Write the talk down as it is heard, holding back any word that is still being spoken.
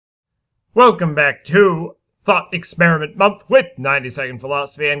Welcome back to Thought Experiment Month with 90-Second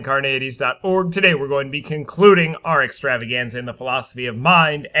Philosophy and Carneades.org. Today we're going to be concluding our extravaganza in the philosophy of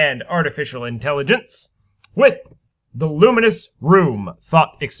mind and artificial intelligence with the Luminous Room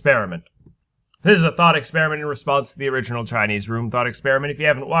Thought Experiment. This is a thought experiment in response to the original Chinese room thought experiment. If you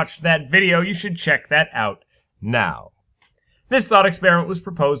haven't watched that video, you should check that out now. This thought experiment was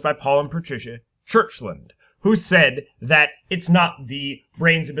proposed by Paul and Patricia Churchland, who said that it's not the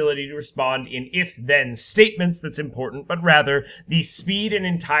brain's ability to respond in if-then statements that's important, but rather the speed and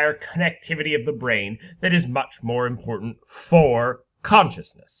entire connectivity of the brain that is much more important for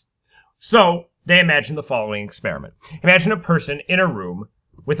consciousness. So, they imagined the following experiment. Imagine a person in a room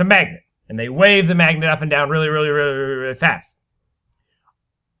with a magnet, and they wave the magnet up and down really fast.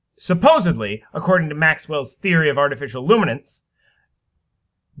 Supposedly, according to Maxwell's theory of artificial luminance,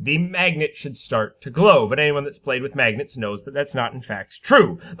 the magnet should start to glow, but anyone that's played with magnets knows that that's not in fact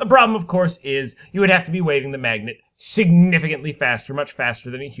true. The problem, of course, is you would have to be waving the magnet significantly faster, much faster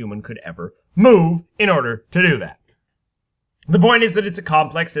than a human could ever move in order to do that. The point is that it's a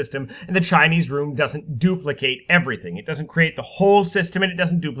complex system, and the Chinese room doesn't duplicate everything. It doesn't create the whole system, and it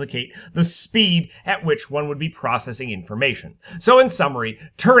doesn't duplicate the speed at which one would be processing information. So in summary,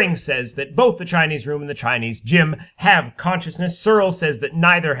 Turing says that both the Chinese room and the Chinese gym have consciousness. Searle says that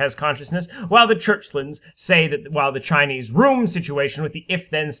neither has consciousness, while the Churchlands say that while the Chinese room situation with the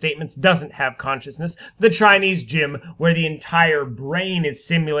if-then statements doesn't have consciousness, the Chinese gym, where the entire brain is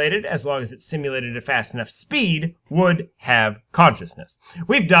simulated, as long as it's simulated at fast enough speed, would have consciousness.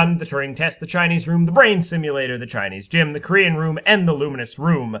 We've done the Turing test, the Chinese room, the brain simulator, the Chinese gym, the Korean room, and the luminous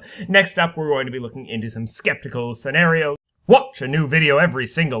room. Next up, we're going to be looking into some skeptical scenarios. Watch a new video every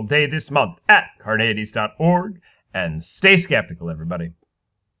single day this month at Carneades.org, and stay skeptical, everybody.